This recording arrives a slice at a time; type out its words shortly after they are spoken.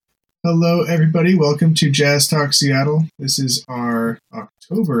Hello, everybody. Welcome to Jazz Talk Seattle. This is our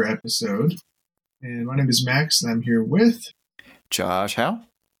October episode. And my name is Max, and I'm here with Josh Howe.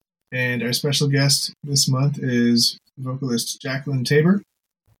 And our special guest this month is vocalist Jacqueline Tabor,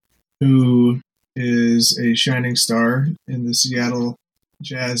 who is a shining star in the Seattle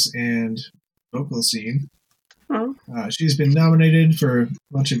jazz and vocal scene. Oh. She's been nominated for a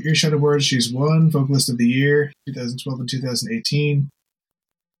bunch of Earshot Awards. She's won Vocalist of the Year 2012 and 2018.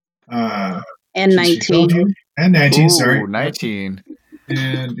 And 19. And 19, Ooh, sorry. 19.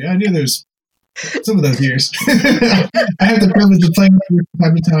 And yeah, I knew there's some of those years. I have the privilege of playing with her from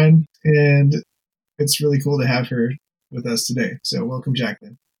time to time, and it's really cool to have her with us today. So welcome,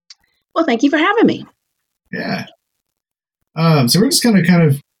 Jacqueline. Well, thank you for having me. Yeah. So we're just going to kind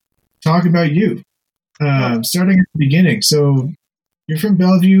of talk about you, starting at the beginning. So you're from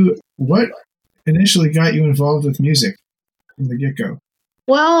Bellevue. What initially got you involved with music from the get-go?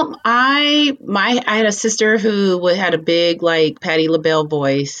 Well, I had a sister who had a big, like, Patti LaBelle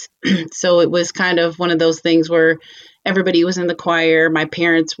voice. So it was kind of one of those things where everybody was in the choir. My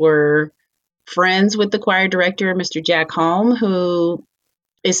parents were friends with the choir director, Mr. Jack Holm, who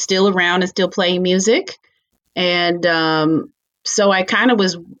is still around and still playing music. And so I kind of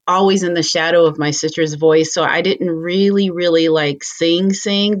was always in the shadow of my sister's voice. So I didn't really like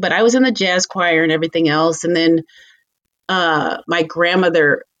sing, but I was in the jazz choir and everything else. And then my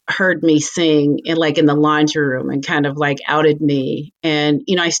grandmother heard me sing in the laundry room and kind of like outed me. And,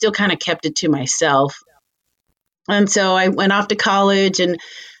 I still kind of kept it to myself. And so I went off to college and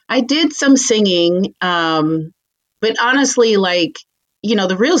I did some singing. But honestly,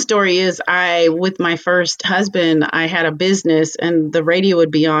 the real story is with my first husband, I had a business and the radio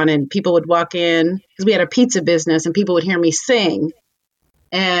would be on and people would walk in because we had a pizza business and people would hear me sing.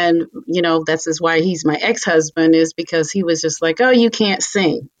 And, that's just why he's my ex-husband, is because he was just like, oh, you can't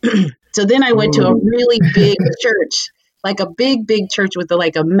sing. So then I went to a really big church, like a big church with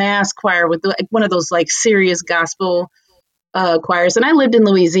a mass choir with one of those serious gospel choirs. And I lived in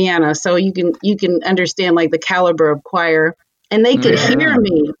Louisiana, so you can understand the caliber of choir. And they could hear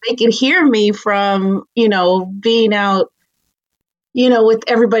me. They could hear me from, being out, with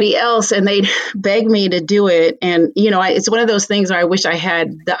everybody else, and they'd beg me to do it. And, it's one of those things where I wish I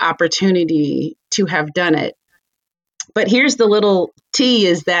had the opportunity to have done it. But here's the little T,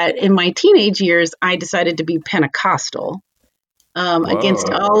 is that in my teenage years, I decided to be Pentecostal against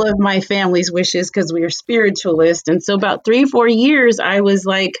all of my family's wishes because we were spiritualists. And so about 3 or 4 years, I was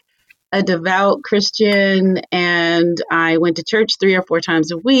like a devout Christian, and I went to church 3 or 4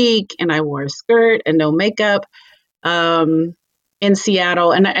 times a week, and I wore a skirt and no makeup. In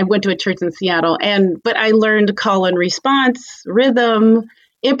Seattle, and I went to a church in Seattle, but I learned call and response, rhythm,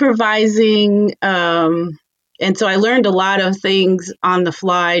 improvising, and so I learned a lot of things on the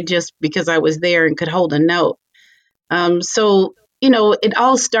fly just because I was there and could hold a note. So it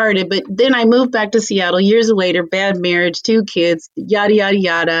all started, but then I moved back to Seattle years later, bad marriage, 2 kids, yada yada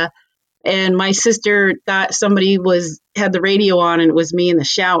yada, and my sister thought somebody had the radio on, and it was me in the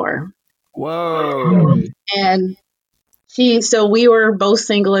shower. Whoa! And so we were both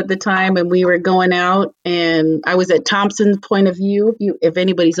single at the time, and we were going out, and I was at Thompson's Point of View, if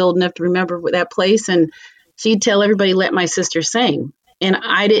anybody's old enough to remember that place, and she'd tell everybody, let my sister sing. And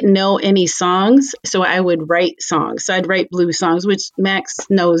I didn't know any songs, so I would write songs. So I'd write blues songs, which Max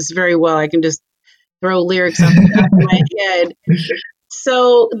knows very well. I can just throw lyrics off the top of my head.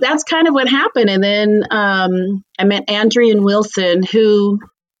 So that's kind of what happened. And then I met Andrian Wilson, who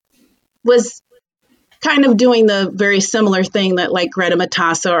was kind of doing the very similar thing that Greta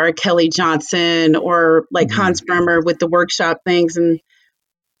Matassa or Kelly Johnson or Hans Brummer with the workshop things. And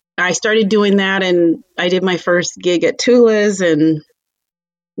I started doing that, and I did my first gig at Tula's, and,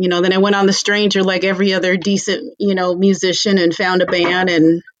 then I went on The Stranger like every other decent, musician, and found a band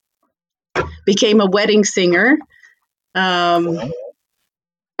and became a wedding singer.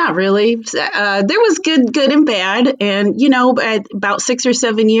 Not really. There was good and bad. And, about 6 or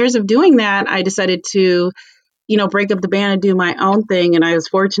 7 years of doing that, I decided to, break up the band and do my own thing. And I was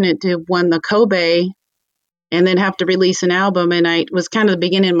fortunate to have won the Kobe and then have to release an album. And it was kind of the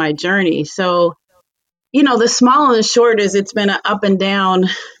beginning of my journey. So, the small and the short is it's been an up and down,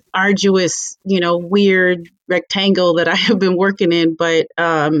 arduous, weird rectangle that I have been working in. But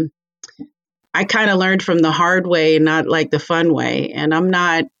I kind of learned from the hard way, not the fun way. And I'm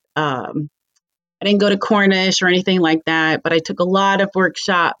not, I didn't go to Cornish or anything like that, but I took a lot of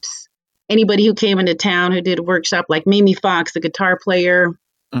workshops. Anybody who came into town who did a workshop, like Mimi Fox, the guitar player,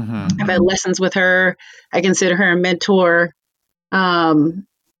 I've had lessons with her. I consider her a mentor.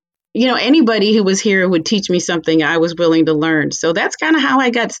 anybody who was here would teach me something I was willing to learn. So that's kind of how I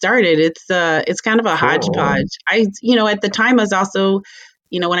got started. It's kind of a hodgepodge. At the time I was also,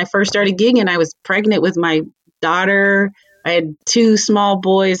 when I first started gigging, I was pregnant with my daughter. I had two small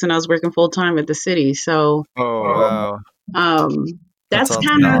boys and I was working full time at the city. So, wow. um, That's that's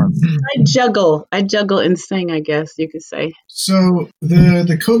awesome. kind of, I juggle and sing, I guess you could say. So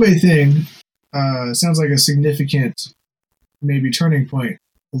the Kobe thing sounds like a significant, maybe turning point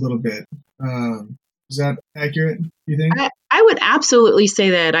a little bit. Is that accurate, you think? I would absolutely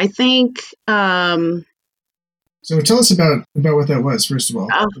say that. I think, so tell us about what that was, first of all.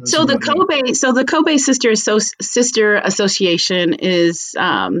 So the Kobe Sister Association is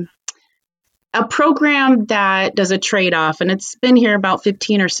a program that does a trade-off, and it's been here about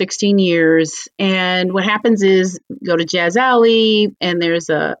 15 or 16 years. And what happens is go to Jazz Alley, and there's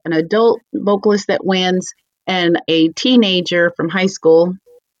an adult vocalist that wins and a teenager from high school,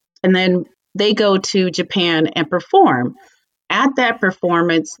 and then they go to Japan and perform. At that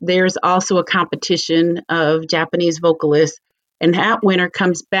performance, there's also a competition of Japanese vocalists, and that winner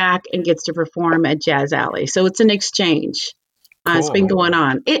comes back and gets to perform at Jazz Alley. So it's an exchange. It's been going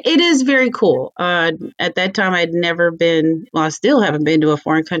on. It is very cool. At that time, I'd never been, well, I still haven't been to a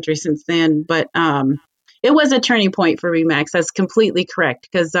foreign country since then, but it was a turning point for me, Max. That's completely correct,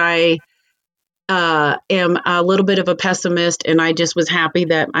 because I am a little bit of a pessimist, and I just was happy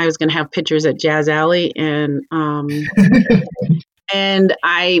that I was going to have pictures at Jazz Alley, and and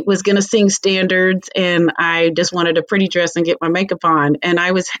I was going to sing standards, and I just wanted a pretty dress and get my makeup on, and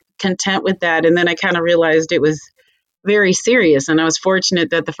I was content with that. And then I kind of realized it was very serious, and I was fortunate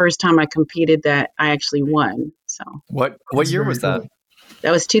that the first time I competed that I actually won. So what year was that?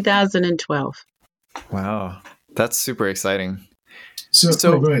 That was 2012. Wow, that's super exciting.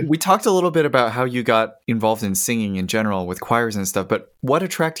 So we talked a little bit about how you got involved in singing in general with choirs and stuff, but what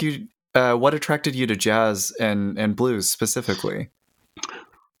attracted you to jazz and blues specifically?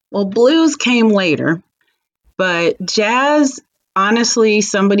 Well, blues came later, but jazz, honestly,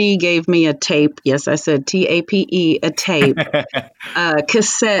 somebody gave me a tape. Yes, I said TAPE, a tape.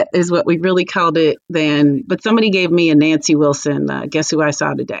 Cassette is what we really called it then. But somebody gave me a Nancy Wilson, Guess Who I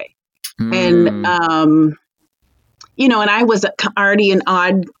Saw Today. And, and I was already an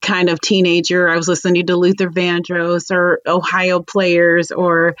odd kind of teenager. I was listening to Luther Vandross or Ohio Players,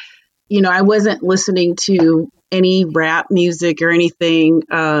 or, I wasn't listening to any rap music or anything.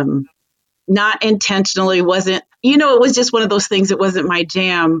 Not intentionally, wasn't, it was just one of those things. It wasn't my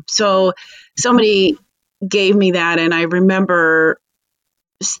jam. So somebody gave me that. And I remember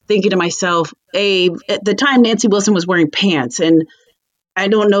thinking to myself, at the time Nancy Wilson was wearing pants, and I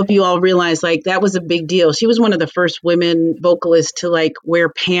don't know if you all realize, like, that was a big deal. She was one of the first women vocalists to like wear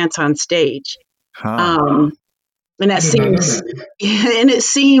pants on stage. And that seems, and it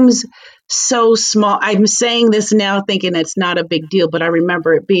seems so small. I'm saying this now thinking it's not a big deal, but I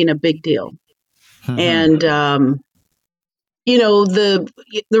remember it being a big deal. And, the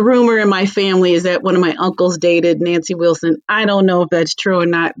rumor in my family is that one of my uncles dated Nancy Wilson. I don't know if that's true or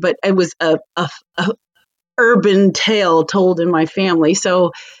not, but it was a urban tale told in my family.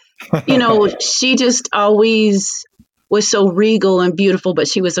 So, she just always was so regal and beautiful, but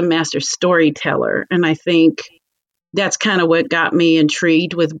she was a master storyteller. And I think that's kind of what got me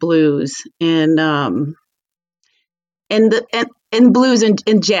intrigued with blues and blues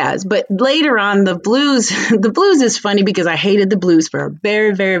and jazz. But later on, the blues is funny because I hated the blues for a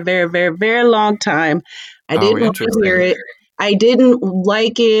very, very, very, very, very long time. I didn't want to hear it. I didn't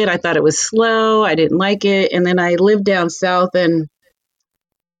like it. I thought it was slow. I didn't like it. And then I lived down south, and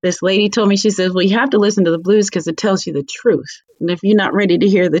this lady told me, she says, well, you have to listen to the blues because it tells you the truth. And if you're not ready to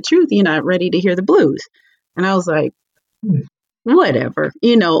hear the truth, you're not ready to hear the blues. And I was like, whatever,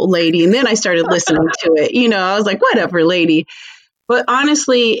 lady. And then I started listening to it. I was like, whatever, lady. But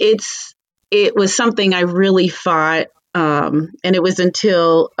honestly, it was something I really fought. And it was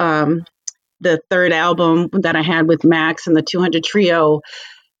until the third album that I had with Max and the 200 Trio,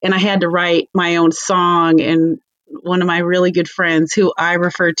 and I had to write my own song. And one of my really good friends, who I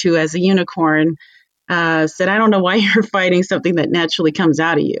refer to as a unicorn, said, I don't know why you're fighting something that naturally comes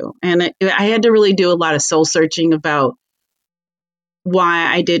out of you. And I had to really do a lot of soul searching about why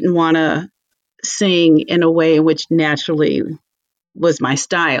I didn't want to sing in a way in which naturally was my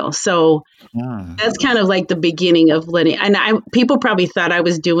style. So that's kind of like the beginning of letting, and people probably thought I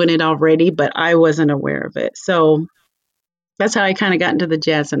was doing it already, but I wasn't aware of it. So that's how I kind of got into the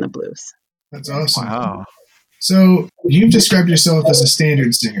jazz and the blues. That's awesome. Wow. So you've described yourself as a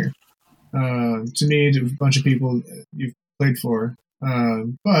standard singer. To me, to a bunch of people you've played for,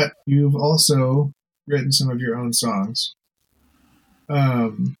 but you've also written some of your own songs.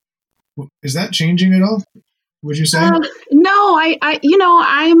 Is that changing at all? Would you say? No,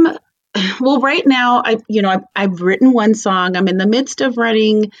 I'm well right now. I've written one song. I'm in the midst of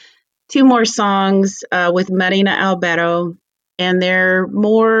writing two more songs with Marina Albero, and they're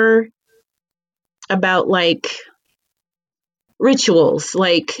more about like rituals,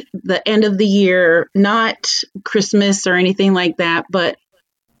 like the end of the year, not Christmas or anything like that, but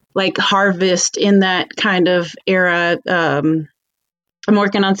like harvest in that kind of era. I'm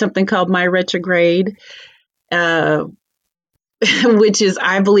working on something called My Retrograde, which is,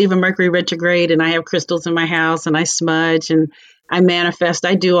 I believe, in Mercury retrograde, and I have crystals in my house, and I smudge, and I manifest.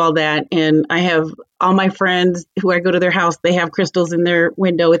 I do all that, and I have all my friends who I go to their house, they have crystals in their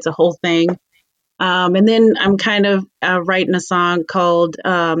window. It's a whole thing. And then I'm kind of writing a song called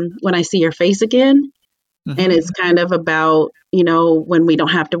When I See Your Face Again. Mhm. And it's kind of about, when we don't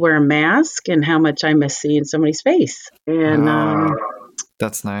have to wear a mask and how much I miss seeing somebody's face. And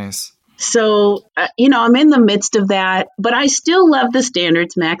That's nice. so, I'm in the midst of that, but I still love the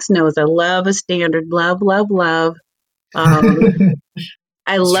standards. Max knows I love a standard. Love, love, love. I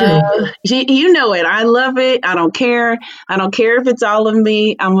It's love, you know it. I love it. I don't care. I don't care if it's all of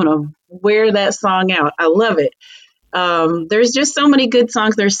me. I'm going to wear that song out. I love it. There's just so many good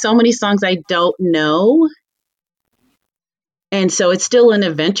songs. There's so many songs I don't know. And so it's still an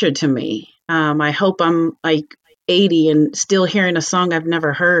adventure to me. I hope I'm like 80 and still hearing a song I've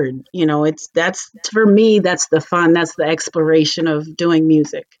never heard. That's for me, that's the fun. That's the exploration of doing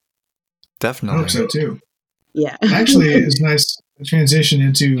music. I Definitely. hope so too. Yeah. Actually, it's nice to transition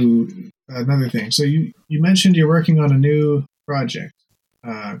into another thing. So you mentioned you're working on a new project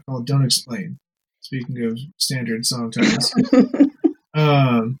called Don't Explain. Speaking of standard song titles.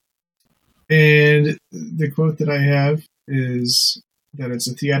 And the quote that I have is that it's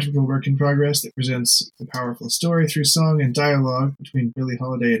a theatrical work in progress that presents a powerful story through song and dialogue between Billie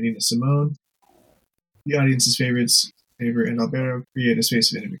Holiday and Nina Simone. The audience's favorites, Faber and Albero, create a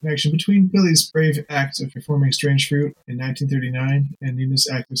space of intimate connection between Billie's brave act of performing Strange Fruit in 1939 and Nina's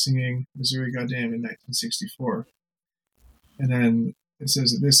act of singing Missouri Goddam in 1964. And then it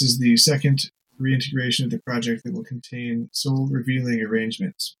says that this is the second reintegration of the project that will contain soul-revealing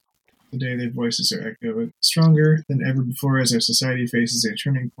arrangements. Today, their voices are echoed stronger than ever before as our society faces a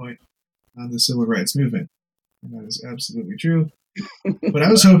turning point on the civil rights movement. And that is absolutely true. But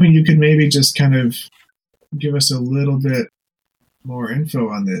I was hoping you could maybe just kind of give us a little bit more info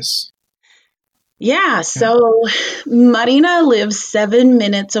on this. Yeah, so Marina lives 7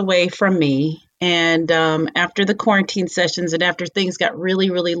 minutes away from me. And after the quarantine sessions and after things got really,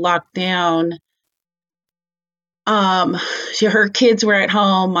 really locked down, her kids were at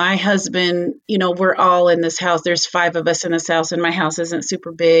home. My husband, we're all in this house. There's 5 of us in this house, and my house isn't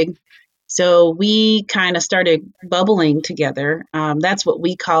super big. So we kind of started bubbling together. That's what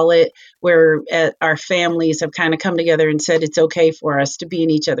we call it, where our families have kind of come together and said it's okay for us to be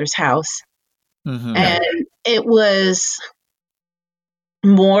in each other's house. Mhm. And it was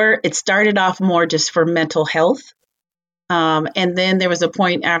it started off more just for mental health. And then there was a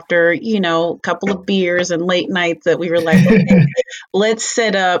point after, a couple of beers and late nights that we were like, okay, let's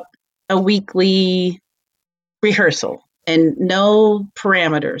set up a weekly rehearsal and no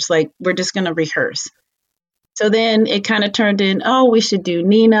parameters. Like, we're just going to rehearse. So then it kind of turned in, we should do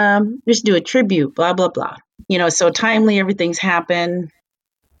Nina, we should do a tribute, blah, blah, blah. So timely, everything's happened.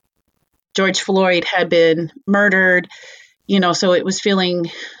 George Floyd had been murdered, so it was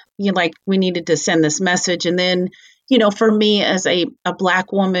feeling like we needed to send this message. And then, for me as a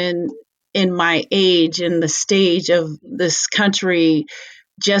Black woman in my age and the stage of this country,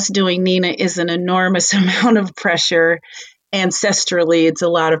 just doing Nina is an enormous amount of pressure. Ancestrally, it's a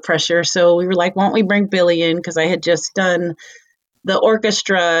lot of pressure. So we were like, why don't we bring Billie in? Because I had just done the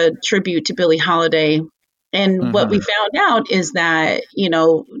orchestra tribute to Billie Holiday. And what we found out is that,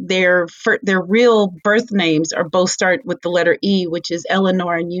 their real birth names are both start with the letter E, which is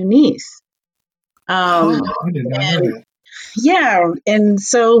Eleanor and Eunice. I did not know that. Yeah. And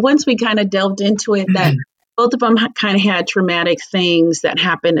so once we kind of delved into it, that both of them kind of had traumatic things that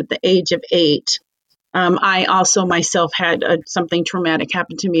happened at the age of 8. I also myself had something traumatic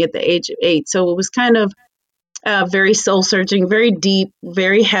happen to me at the age of 8. So it was kind of very soul searching, very deep,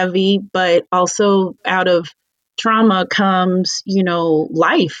 very heavy, but also out of trauma comes,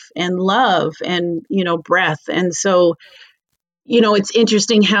 life and love and, breath. And so, it's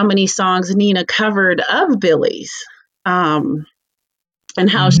interesting how many songs Nina covered of Billie's, and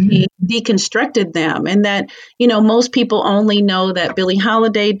how she deconstructed them. And that, most people only know that Billie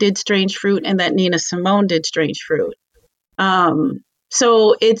Holiday did Strange Fruit and that Nina Simone did Strange Fruit.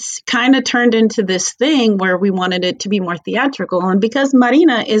 So it's kind of turned into this thing where we wanted it to be more theatrical. And because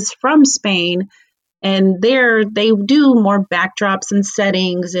Marina is from Spain, and there they do more backdrops and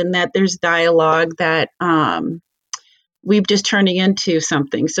settings, and that there's dialogue that we've just turned it into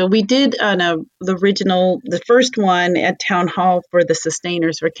something. So we did the first one at Town Hall for the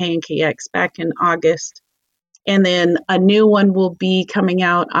Sustainers for KNKX back in August. And then a new one will be coming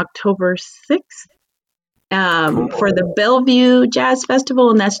out October 6th. For the Bellevue Jazz Festival,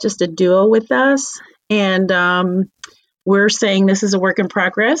 and that's just a duo with us. And we're saying this is a work in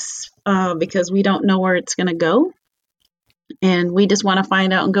progress because we don't know where it's going to go, and we just want to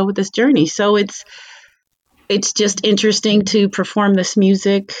find out and go with this journey. So it's just interesting to perform this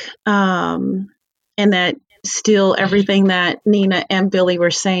music, and that still everything that Nina and Billy were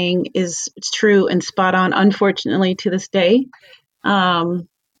saying is true and spot on, unfortunately, to this day.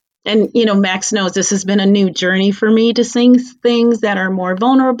 And, Max knows this has been a new journey for me to sing things that are more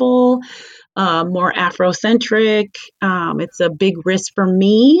vulnerable, more Afrocentric. It's a big risk for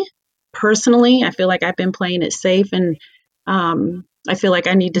me personally. I feel like I've been playing it safe, and I feel like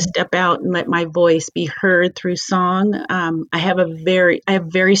I need to step out and let my voice be heard through song. I have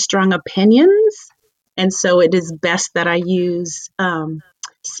very strong opinions, and so it is best that I use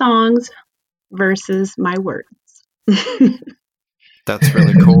songs versus my words. That's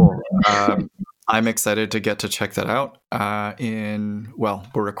really cool. I'm excited to get to check that out. We're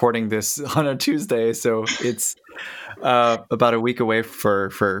recording this on a Tuesday, so it's about a week away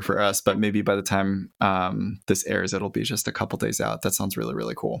for us. But maybe by the time this airs, it'll be just a couple days out. That sounds really,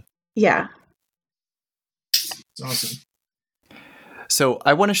 really cool. Yeah, it's awesome. So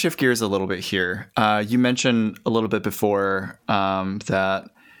I want to shift gears a little bit here. You mentioned a little bit before that.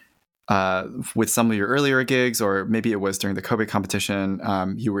 With some of your earlier gigs, or maybe it was during the Kobe competition,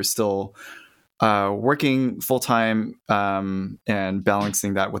 you were still working full-time and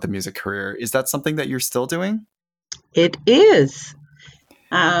balancing that with a music career. Is that something that you're still doing? It is.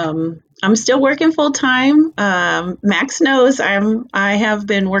 I'm still working full-time. Max knows I have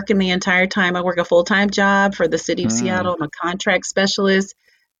been working the entire time. I work a full-time job for the city of Seattle. I'm a contract specialist.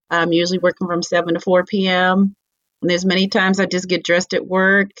 I'm usually working from 7 to 4 p.m. And there's many times I just get dressed at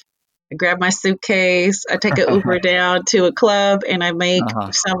work. I grab my suitcase, I take an Uber down to a club, and I make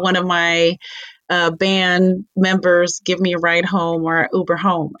one of my band members give me a ride home or Uber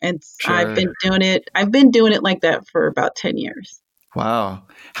home. And sure. I've been doing it like that for about 10 years. Wow.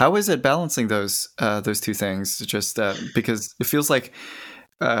 How is it balancing those two things? Just because it feels like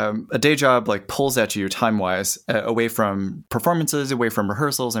a day job like pulls at you time-wise, away from performances, away from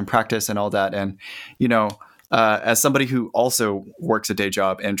rehearsals and practice and all that. And, as somebody who also works a day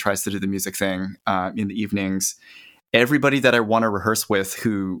job and tries to do the music thing in the evenings, everybody that I want to rehearse with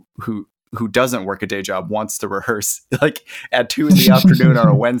who doesn't work a day job wants to rehearse like at 2 p.m. on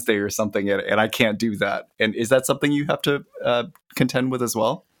a Wednesday or something, and I can't do that. And is that something you have to contend with as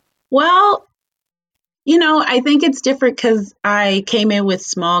well? Well, I think it's different because I came in with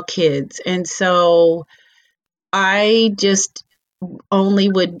small kids, and so I just only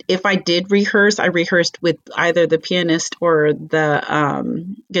would, if I did rehearse, I rehearsed with either the pianist or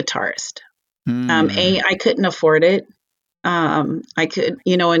the guitarist. I couldn't afford it. I could,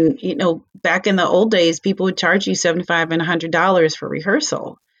 back in the old days, people would charge you $75 and $100 for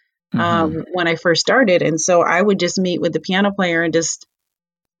rehearsal when I first started. And so I would just meet with the piano player and just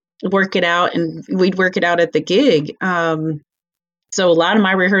work it out, and we'd work it out at the gig. So a lot of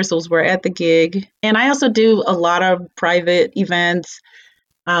my rehearsals were at the gig, and I also do a lot of private events.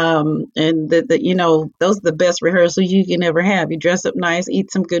 And those are the best rehearsals you can ever have. You dress up nice, eat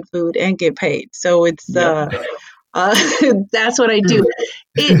some good food, and get paid. So it's that's what I do.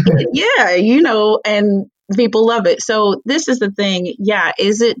 And people love it. So this is the thing. Yeah,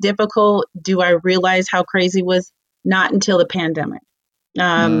 is it difficult? Do I realize how crazy it was? Not until the pandemic.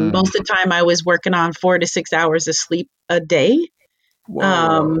 Most of the time, I was working on 4 to 6 hours of sleep a day.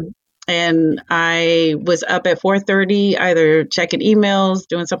 And I was up at 4:30, either checking emails,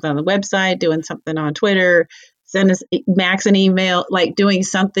 doing something on the website, doing something on Twitter, sending Max an email, like doing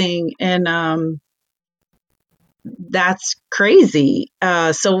something. And that's crazy.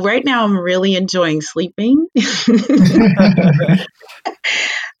 So right now I'm really enjoying sleeping. So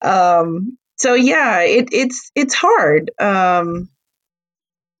yeah, it's hard.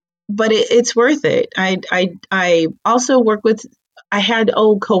 But it's worth it. I also work with, I had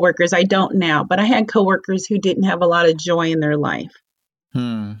old coworkers, I don't now, but I had coworkers who didn't have a lot of joy in their life.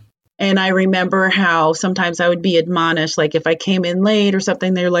 And I remember how sometimes I would be admonished, like if I came in late or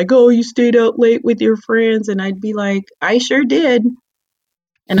something, they're like, "Oh, you stayed out late with your friends." And I'd be like, "I sure did."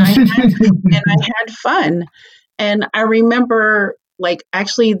 And I had fun. And I remember like,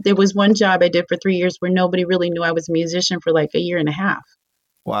 actually, there was one job I did for 3 years where nobody really knew I was a musician for like a year and a half.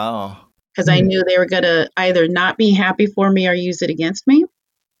 Wow. Because I knew they were going to either not be happy for me or use it against me.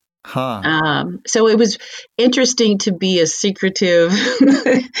 Huh. So it was interesting to be a secretive,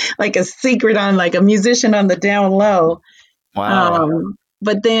 like a secret on, like a musician on the down low. Wow.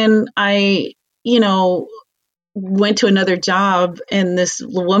 But then I, went to another job, and this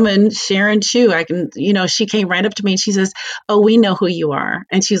woman, Sharon Chu, she came right up to me and she says, "Oh, we know who you are."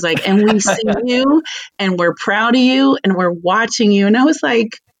 And she's like, "And we see you, and we're proud of you, and we're watching you." And I was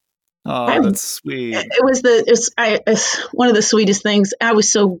like, oh, that's sweet. It was one of the sweetest things. I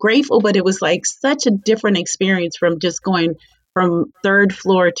was so grateful, but it was like such a different experience from just going from 3rd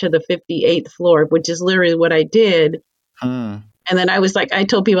floor to the 58th floor, which is literally what I did. And then I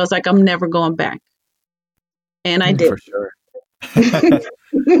told people, I was like, I'm never going back. And I did. For sure.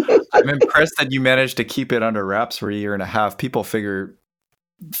 I'm impressed that you managed to keep it under wraps for a year and a half. People figure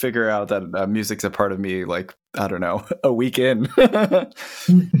out that music's a part of me, like, I don't know, a week in. I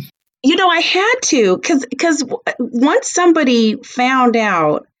had to, because once somebody found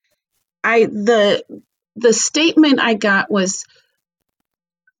out, the statement I got was,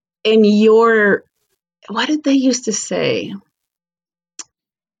 what did they used to say?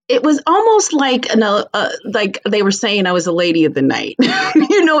 It was almost like like they were saying I was a lady of the night.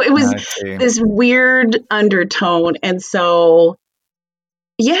 It was this weird undertone, and so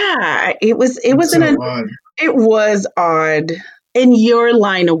yeah, it was odd. It was odd in your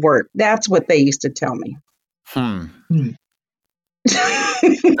line of work. That's what they used to tell me. That's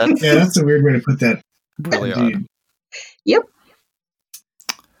a weird way to put that. Really odd. Yep.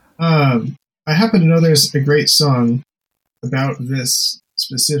 I happen to know there's a great song about this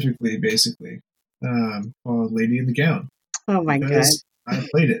specifically, basically, called "Lady in the Gown." Oh my God! I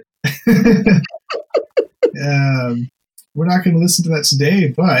played it. We're not going to listen to that today,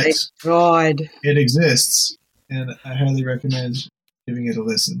 but it exists, and I highly recommend giving it a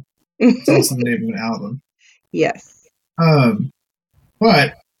listen. It's also the name of an album. Yes.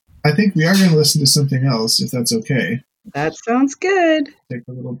 But I think we are going to listen to something else, if that's okay. That sounds good. Take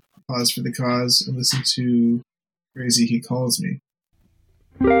a little pause for the cause and listen to "Crazy He Calls Me."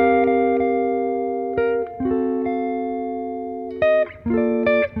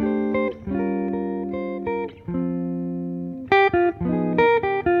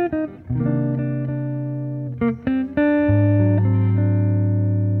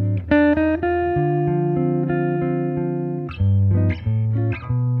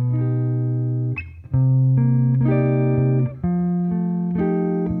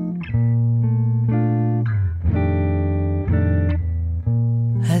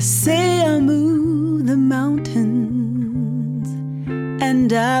 I say I'll move the mountains,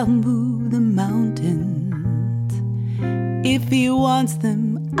 and I'll move the mountains if he wants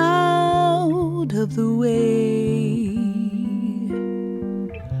them out of the way.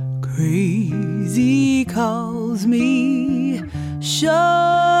 Crazy calls me, sure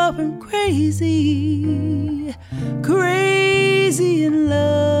I'm crazy, crazy in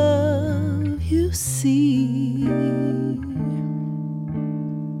love, you see.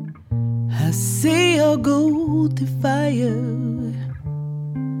 I say I'll go through fire,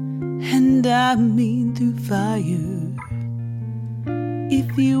 and I mean through fire. If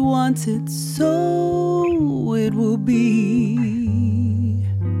he wants it, so it will be.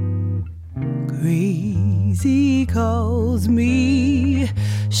 Crazy calls me,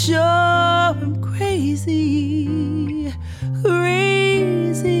 sure I'm crazy,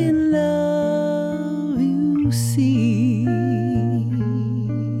 crazy in love, you see.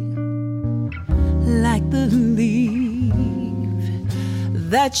 Like the leaf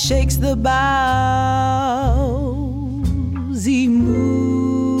that shakes the boughs, he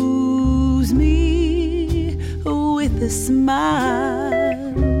moves me with a smile,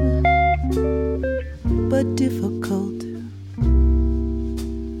 but difficult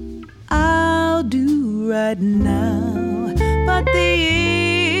I'll do right now. But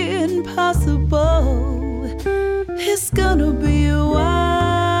the impossible is gonna be a while.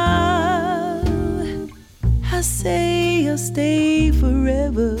 I say I'll stay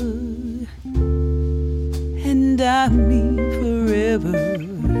forever, and I mean forever.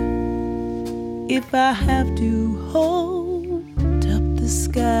 If I have to hold up the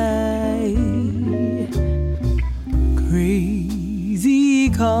sky, crazy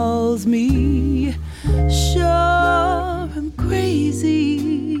calls me, sure I'm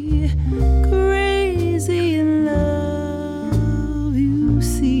crazy, crazy in love, you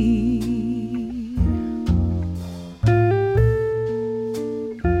see.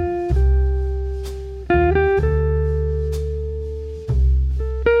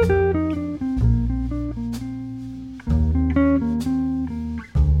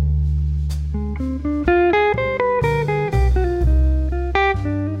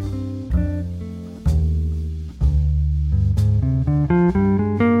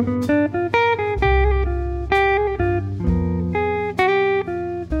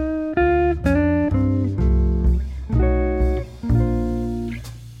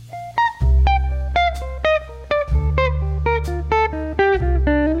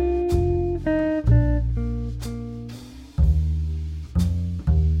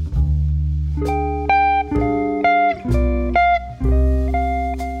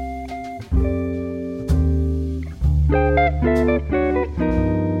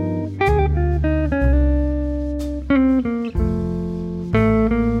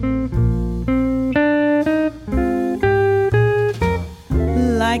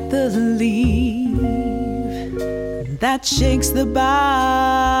 like the leaf that shakes the boughs.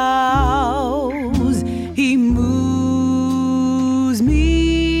 He moves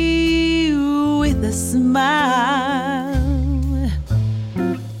me with a smile,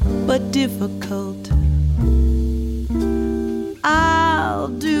 but difficult I'll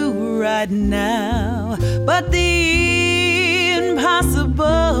do right now. But the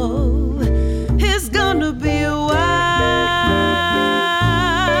impossible is gonna be a while.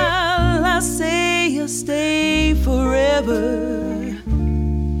 I say you'll stay forever,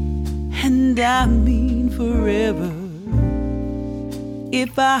 and I mean forever.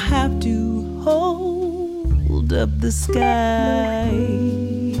 If I have to hold up the sky,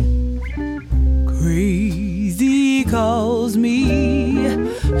 crazy calls me,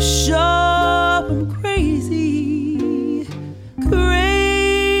 sure I'm crazy,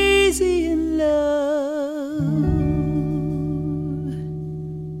 crazy in love.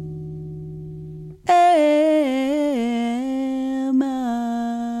 Am I?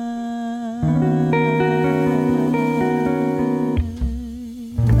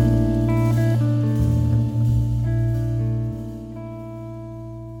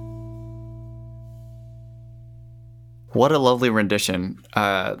 What a lovely rendition.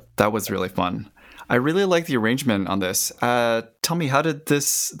 That was really fun. I really like the arrangement on this. Tell me, how did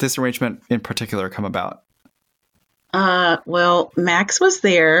this arrangement in particular come about? Well, Max was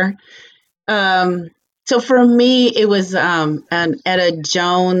there. So for me, it was an Etta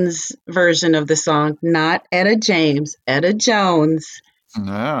Jones version of the song, not Etta James, Etta Jones.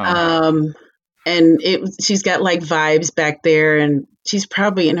 Oh. And she's got like vibes back there, and she's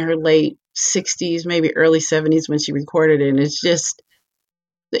probably in her late 60s, maybe early 70s when she recorded it. And it's just,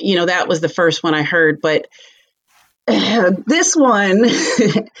 that was the first one I heard. But this one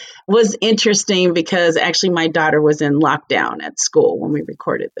was interesting because actually my daughter was in lockdown at school when we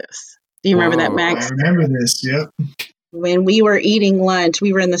recorded this. Do you remember that, Max? I remember this, yep. When we were eating lunch,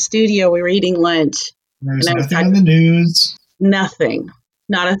 we were in the studio, we were eating lunch. There's nothing on the news. Nothing.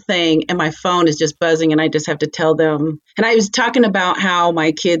 Not a thing. And my phone is just buzzing, and I just have to tell them. And I was talking about how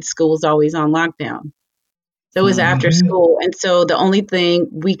my kids' school is always on lockdown. So it was after school. And so the only thing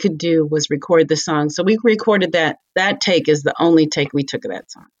we could do was record the song. So we recorded that. That take is the only take we took of that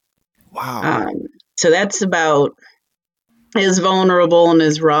song. Wow. So that's about as vulnerable and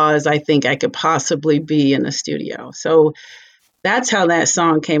as raw as I think I could possibly be in the studio. So that's how that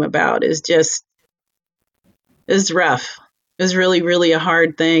song came about. It's rough. It was really, really a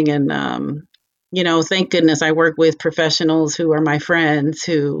hard thing. And, thank goodness I work with professionals who are my friends,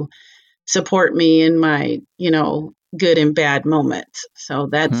 who support me in my, good and bad moments. So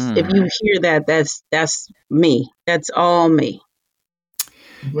that's, if you hear that, that's me. That's all me.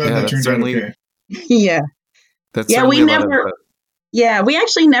 I'm glad that turned out okay. Yeah. That's we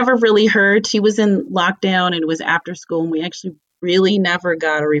actually never really heard. She was in lockdown and it was after school, and we actually really never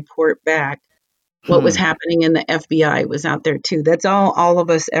got a report back. What was happening in the FBI was out there too. That's all of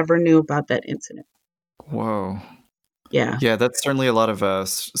us ever knew about that incident. Whoa. Yeah. Yeah, that's certainly a lot of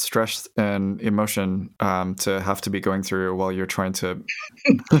stress and emotion to have to be going through while you're trying to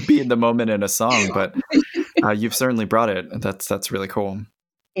be in the moment in a song. But you've certainly brought it. That's really cool.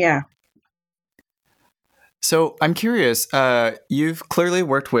 Yeah. So I'm curious, you've clearly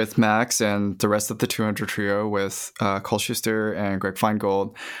worked with Max and the rest of the 200 trio with Cole Schuster and Greg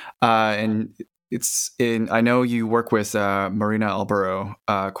Feingold. And I know you work with Marina Alborough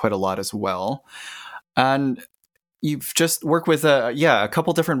quite a lot as well. And you've just worked with a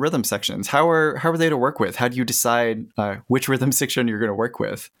couple different rhythm sections. How are they to work with? How do you decide which rhythm section you're going to work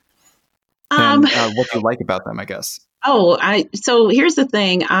with? And what do you like about them, I guess? So here's the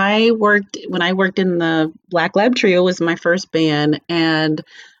thing. When I worked in the Black Lab Trio was my first band, and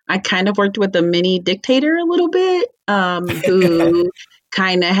I kind of worked with a mini dictator a little bit, who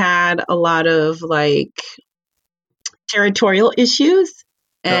kind of had a lot of like territorial issues.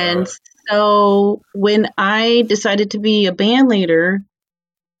 And so when I decided to be a band leader,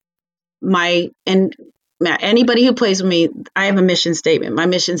 anybody who plays with me, I have a mission statement. My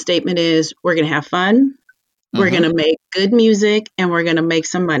mission statement is we're going to have fun. We're going to make good music, and we're going to make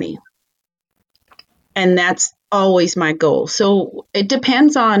some money. And that's always my goal. So it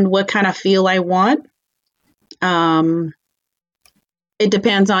depends on what kind of feel I want. It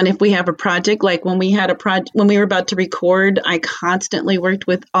depends on if we have a project. Like when we were about to record, I constantly worked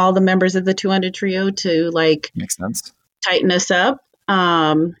with all the members of the 200 trio to makes sense, tighten us up.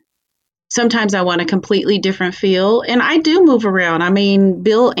 Sometimes I want a completely different feel, and I do move around. I mean,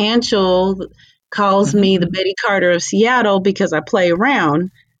 Bill Anschel calls me the Betty Carter of Seattle because I play around.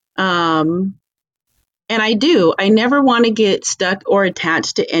 And And I do. I never want to get stuck or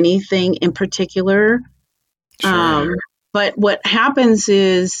attached to anything in particular. Sure. But what happens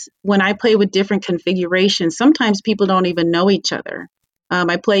is when I play with different configurations, sometimes people don't even know each other.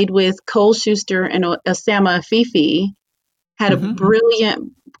 I played with Cole Schuster and Osama Fifi, had a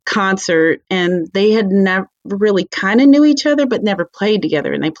brilliant concert, and they had never really kind of knew each other, but never played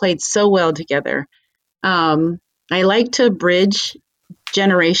together, and they played so well together. I like to bridge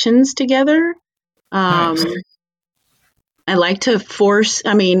generations together. Nice. I like to force,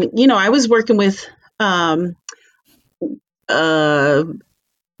 I was working with, let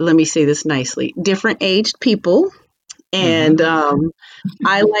me say this nicely, different aged people. And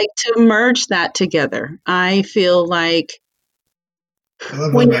I like to merge that together. I feel like. I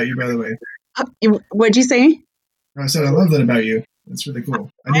love that about you, by the way. What'd you say? I said, I love that about you. That's really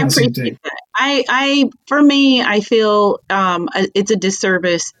cool. I do the same thing. That. For me, I feel it's a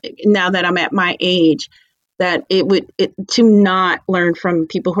disservice now that I'm at my age that to not learn from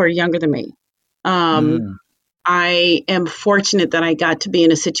people who are younger than me. I am fortunate that I got to be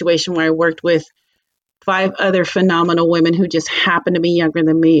in a situation where I worked with 5 other phenomenal women who just happened to be younger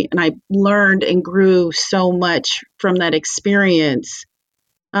than me. And I learned and grew so much from that experience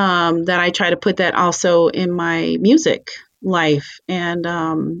that I try to put that also in my music life. And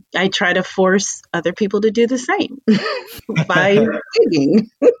I try to force other people to do the same by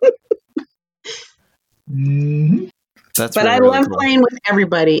singing. That's but really, I really love cool. playing with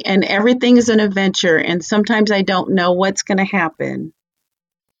everybody, and everything is an adventure. And sometimes I don't know what's going to happen.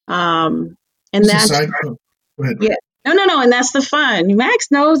 And that's Go ahead. Yeah. No. And that's the fun.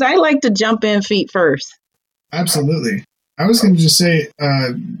 Max knows I like to jump in feet first. Absolutely. I was going to just say,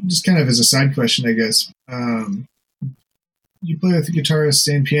 just kind of as a side question, I guess. You play with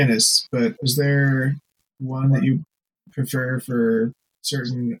guitarists and pianists, but is there one that you prefer for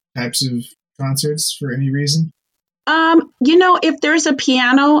certain types of concerts for any reason? If there's a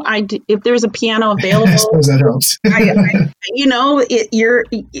piano, if there's a piano available, I suppose that helps.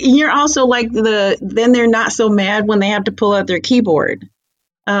 You're also like then they're not so mad when they have to pull out their keyboard.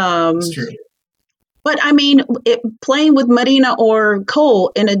 That's true. But playing with Marina or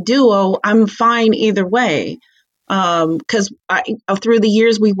Cole in a duo, I'm fine either way. Because through the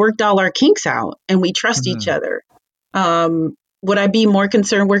years we worked all our kinks out and we trust each other. Would I be more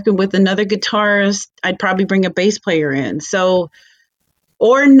concerned working with another guitarist? I'd probably bring a bass player in. So,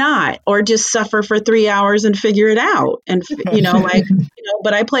 or not, or just suffer for 3 hours and figure it out. And,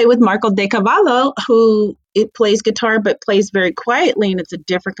 but I play with Marco De Cavallo, who plays guitar, but plays very quietly, and it's a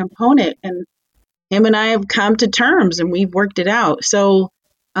different component. And him and I have come to terms and we've worked it out. So,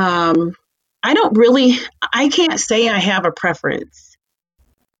 I can't say I have a preference.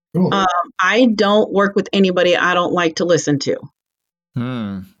 Cool. I don't work with anybody I don't like to listen to.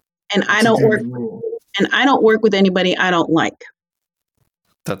 And I don't work with anybody I don't like.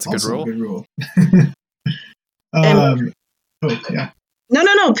 That's a good rule. Good rule. Yeah.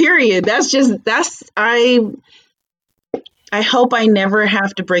 No, period. I hope I never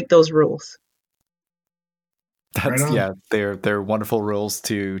have to break those rules. That's they're wonderful rules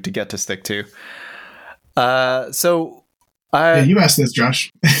to get to stick to. You asked this,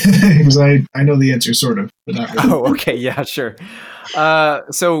 Josh, because I know the answer sort of, but not really. Oh, okay, yeah, sure.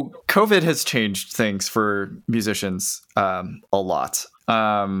 So COVID has changed things for musicians a lot.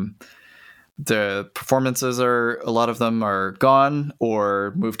 The performances a lot of them are gone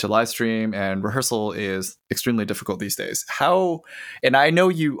or moved to live stream, and rehearsal is extremely difficult these days. And I know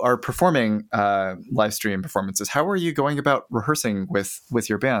you are performing live stream performances. How are you going about rehearsing with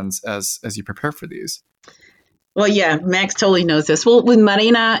your bands as you prepare for these? Well, yeah, Max totally knows this. Well, with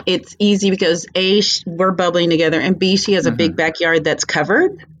Marina, it's easy because A, we're bubbling together, and B, she has a big backyard that's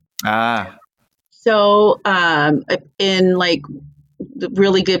covered. So, the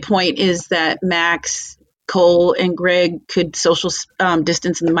really good point is that Max, Cole, and Greg could social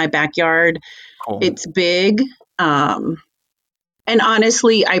distance in my backyard. Cool. It's big. And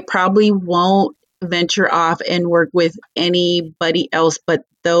honestly, I probably won't venture off and work with anybody else but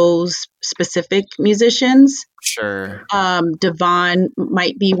those specific musicians. Sure. Devon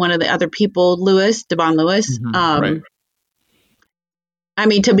might be one of the other people, Devon Lewis. Right. I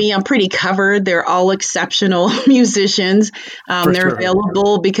mean, to me, I'm pretty covered. They're all exceptional musicians. They're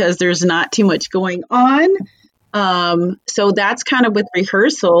available because there's not too much going on. So that's kind of with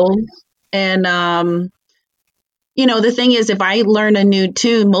rehearsal. And, the thing is, if I learn a new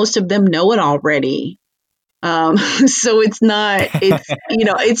tune, most of them know it already. So it's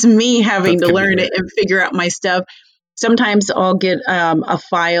me having to learn it and figure out my stuff. Sometimes I'll get a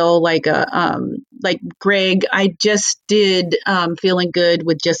file like like Greg, I just did Feeling Good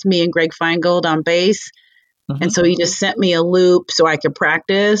with just me and Greg Feingold on bass. Mhm. And so he just sent me a loop so I could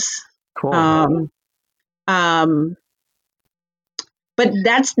practice. Cool. But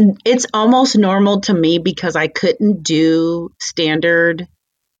it's almost normal to me because I couldn't do standard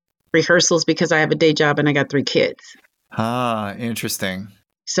rehearsals because I have a day job and I got 3 kids. Interesting.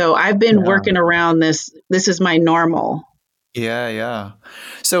 So I've been Yeah. working around this. This is my normal. Yeah.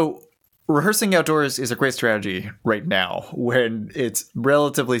 So rehearsing outdoors is a great strategy right now when it's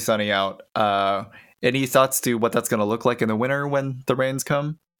relatively sunny out. Any thoughts to what that's going to look like in the winter when the rains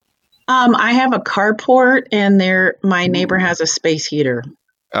come? I have a carport, and my neighbor has a space heater.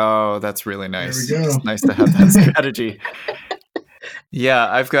 Oh, that's really nice. There we go. It's nice to have that strategy. Yeah,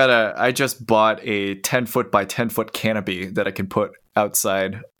 I just bought a 10-foot by 10-foot canopy that I can put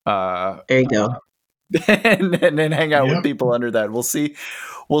outside. There you go. And then hang out with Yep. people under that. We'll see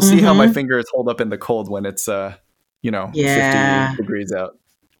how my fingers hold up in the cold when it's 50 degrees out.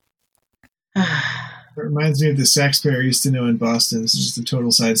 It reminds me of the sax player I used to know in Boston. This is just a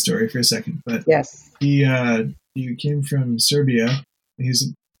total side story for a second, but Yes. he came from Serbia.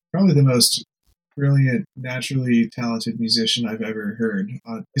 He's probably the most brilliant, naturally talented musician I've ever heard.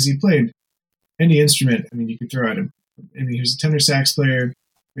 Because he played any instrument. I mean, you could throw at him. I mean, he was a tenor sax player,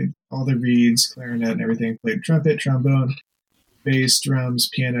 played all the reeds, clarinet, and everything. Played trumpet, trombone, bass, drums,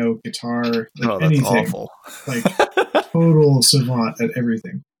 piano, guitar, Oh, that's anything. awful. Like total savant at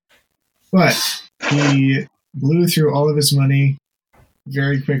everything. But he blew through all of his money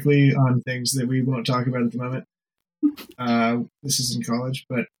very quickly on things that we won't talk about at the moment. This is in college,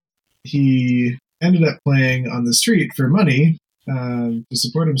 but he ended up playing on the street for money to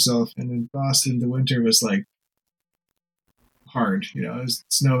support himself. And in Boston, the winter was like hard. It was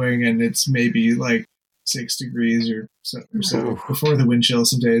snowing, and it's maybe like 6 degrees or so before the wind chill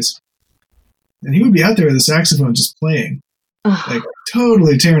some days. And he would be out there with a saxophone just playing, like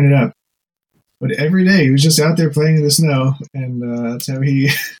totally tearing it up. But every day he was just out there playing in the snow, and that's how he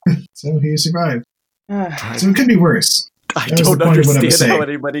survived. So it could be worse. I That was don't the point of what I was understand how saying.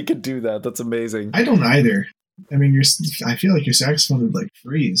 anybody could do that. That's amazing. I don't either. I mean, I feel like your saxophone would like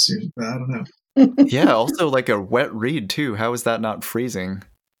freeze, but I don't know. Yeah, also like a wet reed too. How is that not freezing?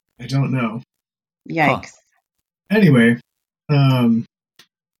 I don't know. Yikes. Anyway,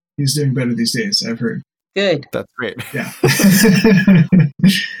 he's doing better these days, I've heard. Good. That's great. Yeah.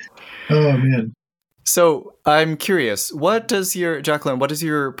 Oh man. So I'm curious, Jacqueline, what does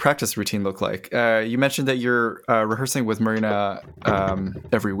your practice routine look like? You mentioned that you're rehearsing with Marina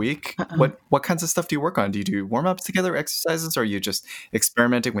every week. What kinds of stuff do you work on? Do you do warm-ups together, exercises, or are you just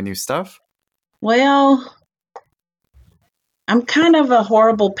experimenting with new stuff? Well, I'm kind of a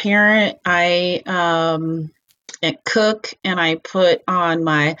horrible parent. I cook, and I put on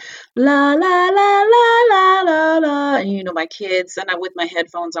my la la la la la la la, and my kids, and I'm with my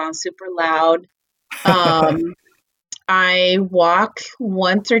headphones on super loud. I walk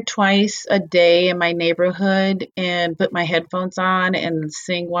once or twice a day in my neighborhood and put my headphones on and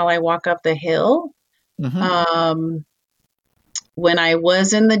sing while I walk up the hill. Mm-hmm. When I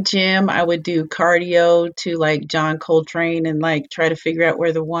was in the gym, I would do cardio to like John Coltrane and like try to figure out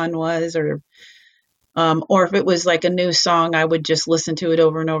where the one was, or if it was like a new song, I would just listen to it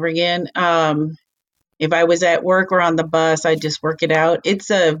over and over again. If I was at work or on the bus, I'd just work it out.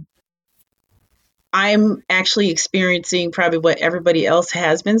 I'm actually experiencing probably what everybody else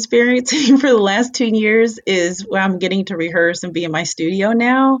has been experiencing for the last 2 years, is where I'm getting to rehearse and be in my studio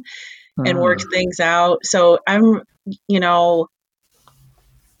now and work things out. So I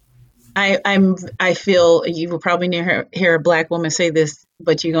feel, you will probably never hear a Black woman say this,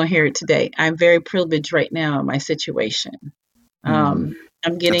 but you're going to hear it today. I'm very privileged right now in my situation. I'm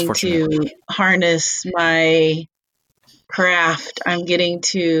getting to harness my craft. I'm getting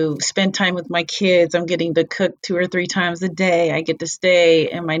to spend time with my kids. I'm getting to cook 2 or 3 times a day. I get to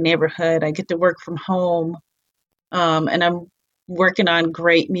stay in my neighborhood. I get to work from home. And I'm working on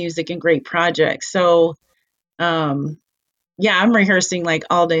great music and great projects. So, yeah, I'm rehearsing like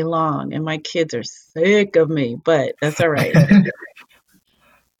all day long, and my kids are sick of me, but that's all right.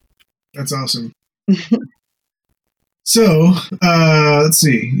 That's awesome. So, let's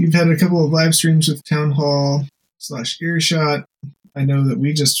see. You've had a couple of live streams with Town Hall / Earshot. I know that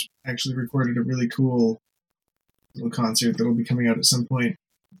we just actually recorded a really cool little concert that'll be coming out at some point.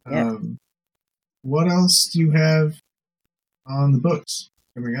 Yeah. What else do you have on the books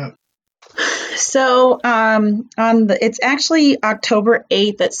coming up? So, it's actually October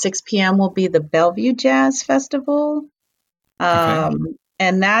 8th at 6 p.m. will be the Bellevue Jazz Festival. And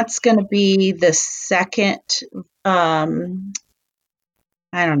that's going to be the second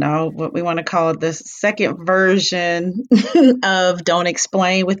I don't know what we want to call it, the second version of Don't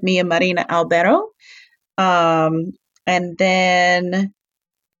Explain with me and Marina Albero. And then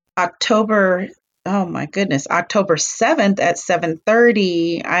October, oh my goodness, October 7th at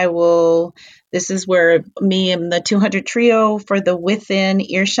 7:30, this is where me and the 200 Trio for the Within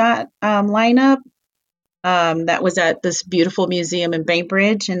Earshot lineup. That was at this beautiful museum in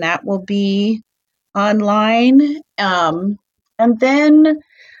Bainbridge, and that will be online. And then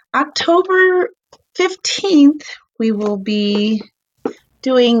October 15th, we will be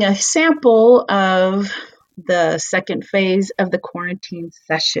doing a sample of the second phase of the quarantine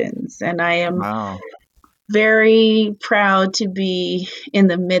sessions. And I am very proud to be in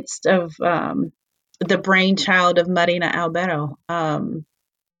the midst of the brainchild of Marina Albero.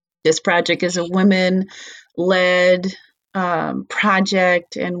 This project is a women-led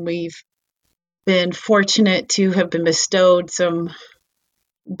project, and we've been fortunate to have been bestowed some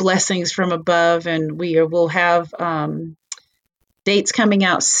blessings from above, and we will have dates coming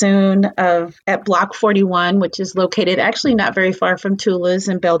out soon at Block 41, which is located actually not very far from Tula's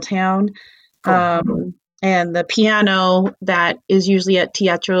in Belltown. Cool. And the piano that is usually at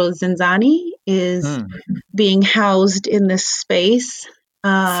Teatro Zinzani is being housed in this space.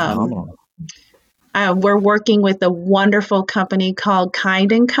 We're working with a wonderful company called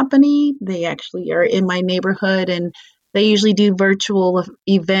Kind & Company. They actually are in my neighborhood, and they usually do virtual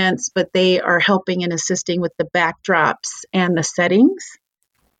events, but they are helping and assisting with the backdrops and the settings.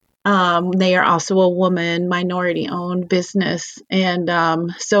 They are also a woman minority-owned business. And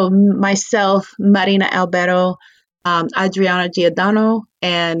so myself, Marina Albero, Adriana Giordano,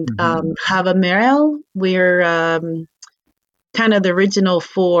 and Hava Mirel, we're kind of the original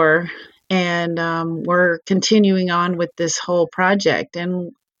four. And we're continuing on with this whole project.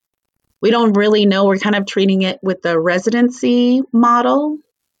 And we don't really know. We're kind of treating it with the residency model.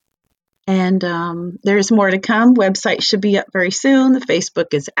 And there's more to come. Website should be up very soon. The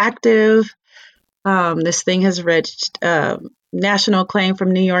Facebook is active. This thing has reached national acclaim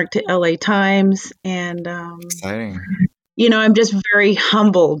from New York to LA Times. And, exciting. I'm just very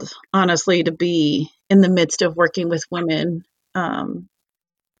humbled, honestly, to be in the midst of working with women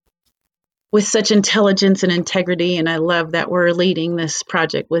with such intelligence and integrity. And I love that we're leading this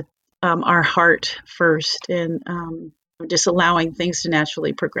project with our heart first, and just allowing things to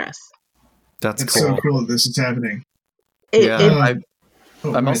naturally progress. That's it's cool. so cool that this is happening.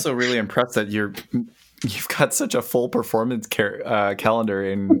 I'm also really impressed that you've got such a full performance calendar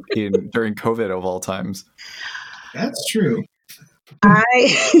in during COVID of all times. That's true.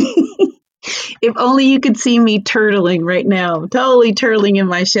 If only you could see me turtling right now, totally turtling in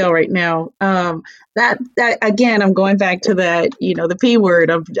my shell right now. That again, I'm going back to that, the P word.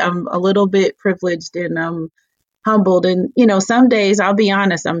 I'm a little bit privileged and humbled. And, some days, I'll be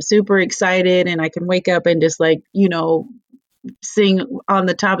honest, I'm super excited and I can wake up and just sing on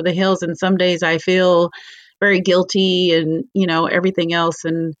the top of the hills. And some days I feel very guilty and, everything else.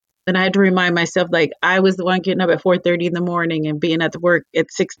 And then I had to remind myself, I was the one getting up at 4:30 in the morning and being at the work at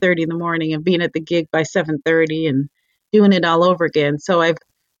 6:30 in the morning and being at the gig by 7:30 and doing it all over again. So I've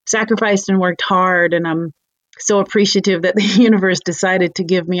sacrificed and worked hard, and I'm so appreciative that the universe decided to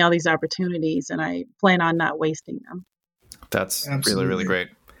give me all these opportunities, and I plan on not wasting them. That's Absolutely. really, really great.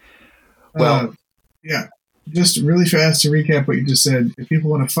 Well, yeah, just really fast to recap what you just said. If people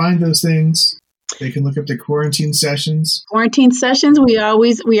want to find those things, they can look up the quarantine sessions. Quarantine sessions. We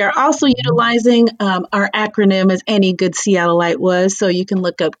are also utilizing our acronym as any good Seattleite was. So you can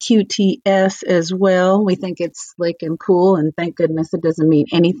look up QTS as well. We think it's slick and cool, and thank goodness it doesn't mean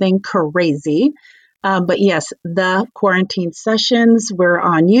anything crazy. But yes, the quarantine sessions. We're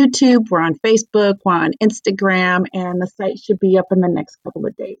on YouTube, we're on Facebook, we're on Instagram, and the site should be up in the next couple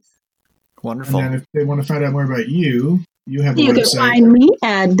of days. Wonderful. And then if they want to find out more about you have a you website. Can find me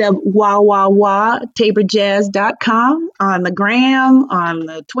at taborjazz.com on the gram, on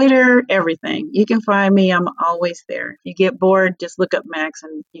the Twitter, everything. You can find me. I'm always there. If you get bored, just look up Max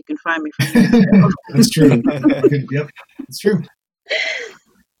and you can find me from there. That's true. Yep, it's true.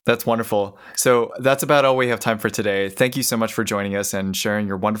 That's wonderful. So that's about all we have time for today. Thank you so much for joining us and sharing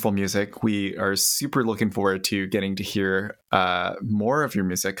your wonderful music. We are super looking forward to getting to hear more of your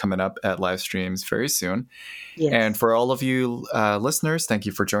music coming up at live streams very soon. Yes. And for all of you listeners, thank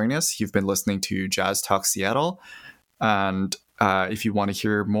you for joining us. You've been listening to Jazz Talk Seattle. And if you want to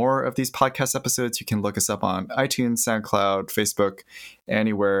hear more of these podcast episodes, you can look us up on iTunes, SoundCloud, Facebook,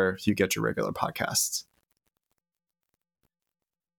 anywhere you get your regular podcasts.